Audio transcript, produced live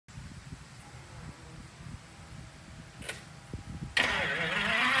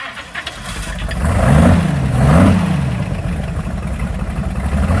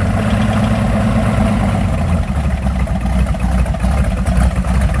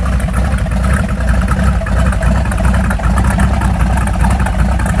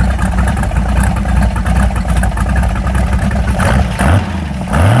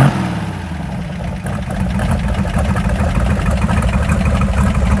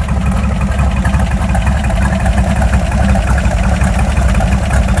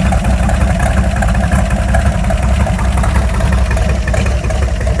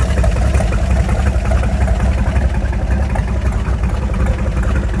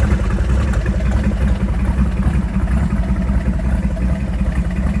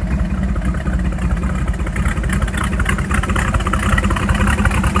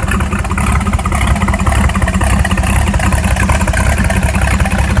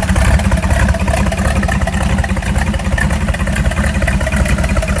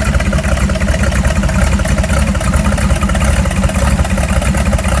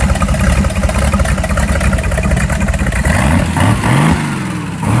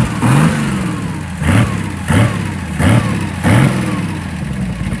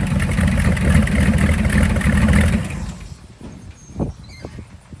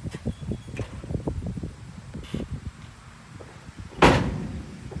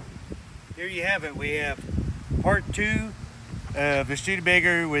Here you have it. We have part 2 of the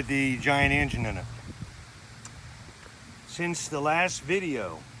Studebaker with the giant engine in it. Since the last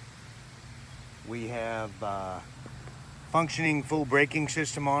video, we have functioning full braking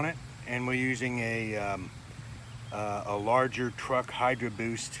system on it, and we're using a larger truck Hydro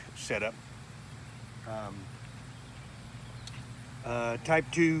Boost setup. Type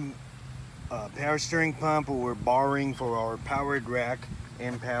 2 power steering pump, we're borrowing for our powered rack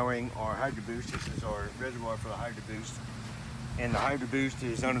and powering our Hydro Boost. This is our reservoir for the Hydro Boost. And the Hydro Boost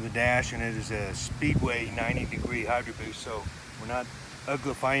is under the dash, and it is a Speedway 90-degree Hydro Boost, so we're not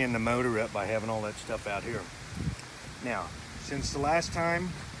uglifying the motor up by having all that stuff out here. Now, since the last time,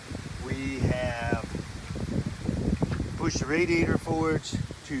 we have pushed the radiator forwards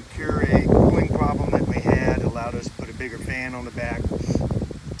to cure a cooling problem that we had, allowed us to put a bigger fan on the back,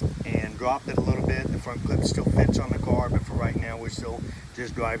 and dropped it a little bit. The front clip still fits on the car, but for right now, we're still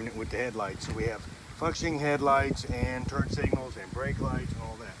just driving it with the headlights. So we have functioning headlights and turn signals and brake lights and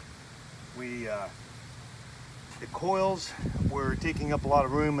all that. The coils were taking up a lot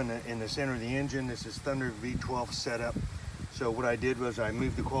of room in the center of the engine. This is Thunder V12 setup. So what I did was I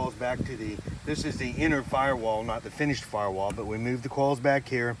moved the coils back to this is the inner firewall, not the finished firewall, but we moved the coils back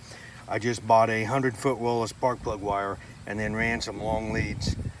here. I just bought a 100-foot roll of spark plug wire and then ran some long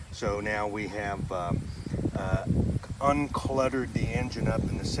leads. So now we have uncluttered the engine up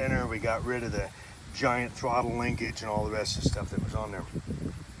in the center. We got rid of the giant throttle linkage and all the rest of the stuff that was on there.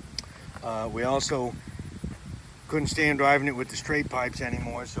 We also couldn't stand driving it with the straight pipes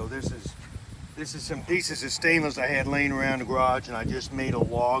anymore, so this is some pieces of stainless I had laying around the garage, and I just made a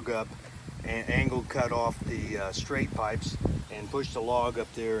log up and angle cut off the straight pipes and pushed the log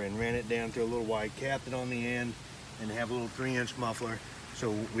up there and ran it down to a little wide cap on the end and have a little 3-inch muffler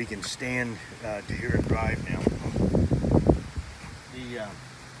so we can stand to hear it drive now. The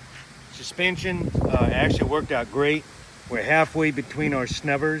suspension actually worked out great. We're halfway between our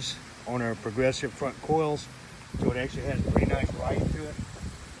snubbers on our progressive front coils, so it actually has a pretty nice ride to it.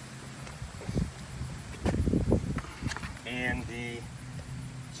 And the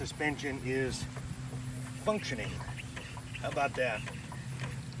suspension is functioning. How about that?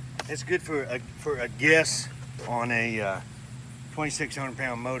 It's good for a guess on a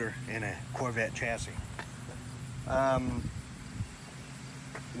 2,600-pound motor in a Corvette chassis.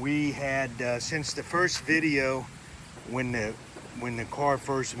 We had since the first video, when the car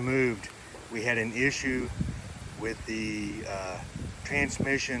first moved, we had an issue with the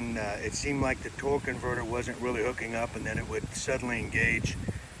transmission. It seemed like the torque converter wasn't really hooking up, and then it would suddenly engage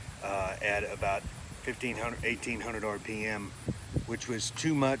at about 1,800 RPM, which was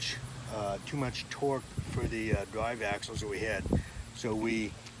too much torque for the drive axles that we had. So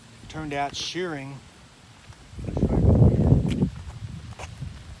we turned out shearing.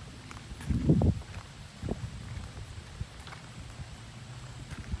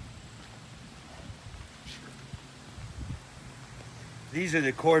 These are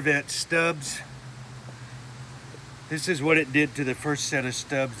the Corvette stubs. This is what it did to the first set of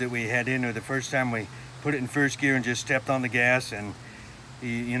stubs that we had in there the first time we put it in first gear and just stepped on the gas. And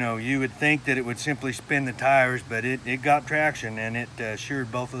you know, you would think that it would simply spin the tires, but it got traction and it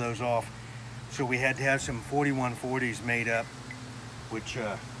sheared both of those off. So we had to have some 4140s made up, which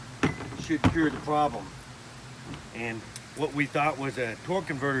should cure the problem. And what we thought was a torque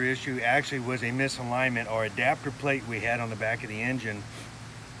converter issue actually was a misalignment. Our adapter plate we had on the back of the engine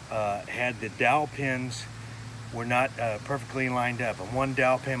had the dowel pins were not perfectly lined up, and one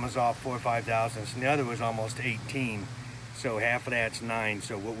dowel pin was off 4 or 5 thousandths and the other was almost 18, so half of that's 9.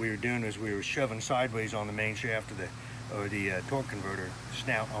 So what we were doing is we were shoving sideways on the main shaft of the torque converter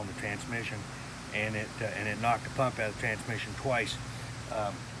snout on the transmission, and it knocked the pump out of the transmission twice.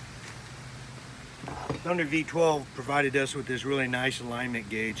 Thunder V12 provided us with this really nice alignment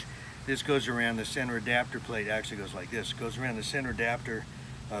gauge. This goes around the center adapter plate. It actually goes like this. It goes around the center adapter,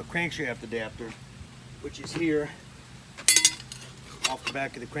 crankshaft adapter, which is here off the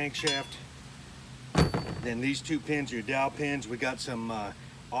back of the crankshaft. Then these 2 pins are your dowel pins. We got some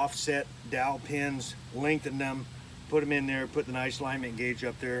offset dowel pins, lengthened them, put them in there, put the nice alignment gauge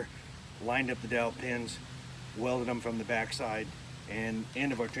up there, lined up the dowel pins, welded them from the back side, and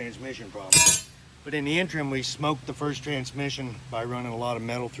end of our transmission problem. But in the interim, we smoked the first transmission by running a lot of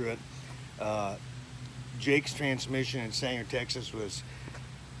metal through it. Jake's transmission in Sanger, Texas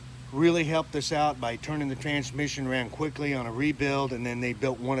really helped us out by turning the transmission around quickly on a rebuild, and then they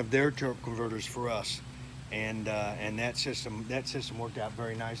built one of their torque converters for us. And that system worked out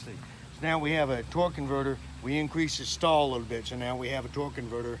very nicely. So now we have a torque converter. We increased the stall a little bit, so now we have a torque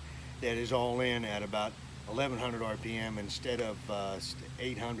converter that is all in at about 1100 RPM instead of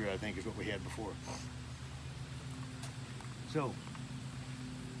 800, I think is what we had before. So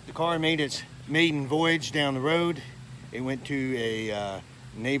the car made its maiden voyage down the road. It went to a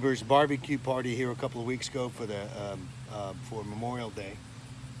neighbor's barbecue party here a couple of weeks ago for Memorial Day,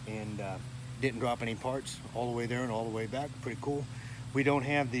 and didn't drop any parts all the way there and all the way back. Pretty cool. We don't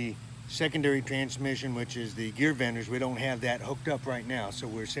have the secondary transmission, which is the gear vendors. We don't have that hooked up right now, so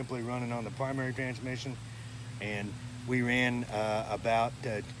we're simply running on the primary transmission, and we ran about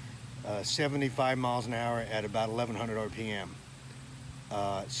 75 miles an hour at about 1100 RPM.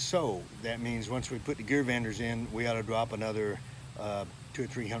 So that means once we put the gear vendors in, we ought to drop another 200 or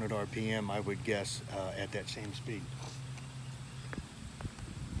 300 RPM, I would guess, at that same speed.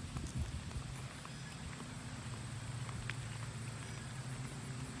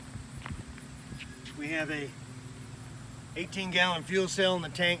 We have a 18-gallon fuel cell in the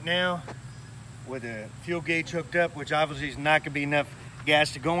tank now with a fuel gauge hooked up, which obviously is not going to be enough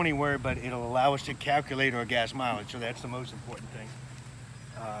gas to go anywhere, but it'll allow us to calculate our gas mileage, so that's the most important thing.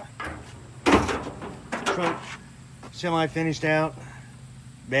 Trunk semi-finished out,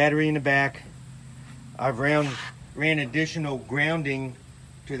 battery in the back. I've ran additional grounding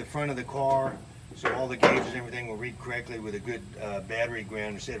to the front of the car, so all the gauges and everything will read correctly with a good battery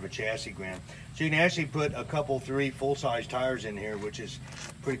ground instead of a chassis ground. So you can actually put a couple, 3 full-size tires in here, which is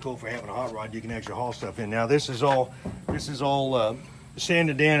pretty cool for having a hot rod. You can actually haul stuff in. Now this is all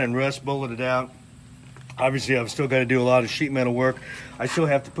sanded in and rust bulleted out. Obviously, I've still got to do a lot of sheet metal work. I still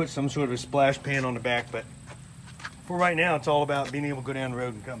have to put some sort of a splash pan on the back, but for right now, it's all about being able to go down the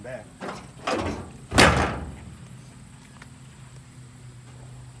road and come back.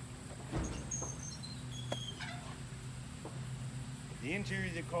 The interior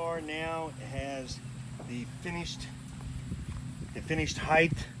of the car now has the finished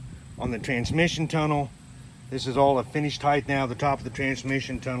height on the transmission tunnel. This is all a finished height now. The top of the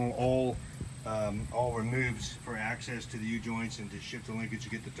transmission tunnel all removes for access to the U-joints and to shift the linkage to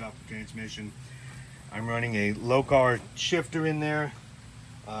get the top of the transmission. I'm running a low-car shifter in there.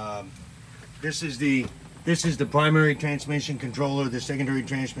 This is the primary transmission controller. The secondary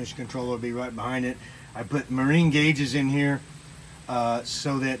transmission controller will be right behind it. I put marine gauges in here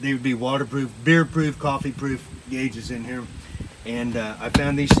so that they would be waterproof, beer-proof, coffee-proof gauges in here. And I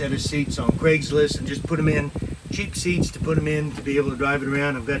found these set of seats on Craigslist and just put them in. Cheap seats to put them in to be able to drive it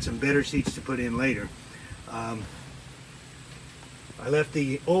around. I've got some better seats to put in later. I left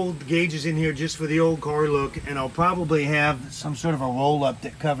the old gauges in here just for the old car look, and I'll probably have some sort of a roll-up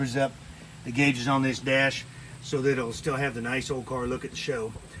that covers up the gauges on this dash so that it'll still have the nice old car look at the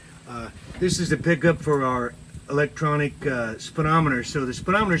show. This is the pickup for our electronic speedometer. So the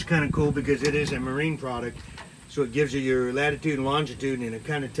speedometer is kind of cool because it is a marine product, so it gives you your latitude and longitude, and it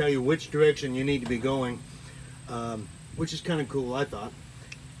kind of tell you which direction you need to be going. Which is kind of cool, I thought,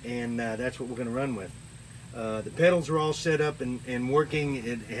 and that's what we're going to run with. The pedals are all set up and working.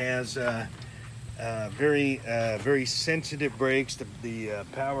 It has very sensitive brakes. The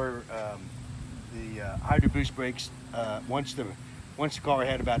power, Hydro Boost brakes. Once the car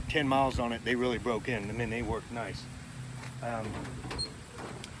had about 10 miles on it, they really broke in. I mean, they worked nice. I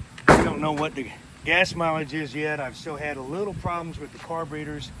don't know what the gas mileage is yet. I've still had a little problems with the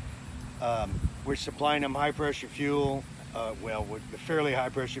carburetors. We're supplying them high pressure fuel, with the fairly high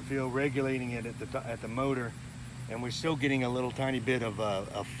pressure fuel, regulating it at the motor, and we're still getting a little tiny bit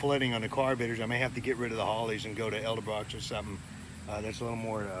of flooding on the carburetors. I may have to get rid of the Hollies and go to Edelbrock's or something that's a little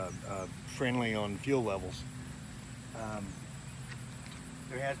more friendly on fuel levels.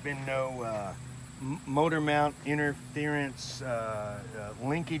 There has been no motor mount interference,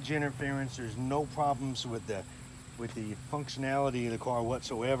 linkage interference. There's no problems with the functionality of the car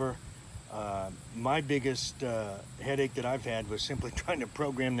whatsoever. My biggest headache that I've had was simply trying to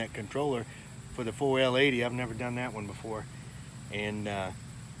program that controller for the 4L80. I've never done that one before, and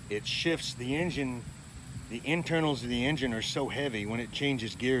it shifts the engine. The internals of the engine are so heavy, when it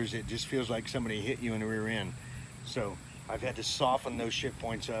changes gears, it just feels like somebody hit you in the rear end. So I've had to soften those shift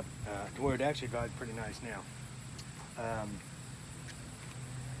points up to where it actually drives pretty nice now.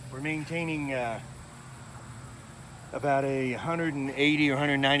 We're maintaining about a 180 or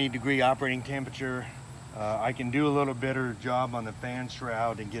 190 degree operating temperature. I can do a little better job on the fan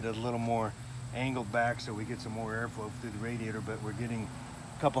shroud and get it a little more angled back so we get some more airflow through the radiator, but we're getting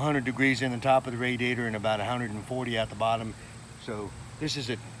a couple hundred degrees in the top of the radiator and about 140 at the bottom. So this is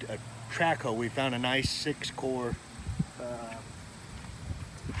a track hoe. We found a nice 6-core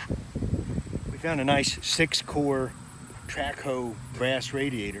track hoe brass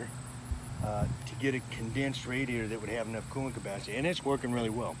radiator to get a condensed radiator that would have enough cooling capacity, and it's working really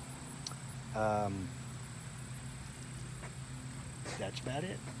well. that's about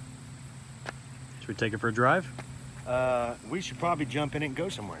it. Should we take it for a drive? We should probably jump in it and go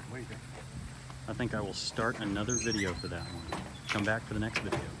somewhere. What do you think? I think I will start another video for that one. Come back for the next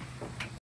video.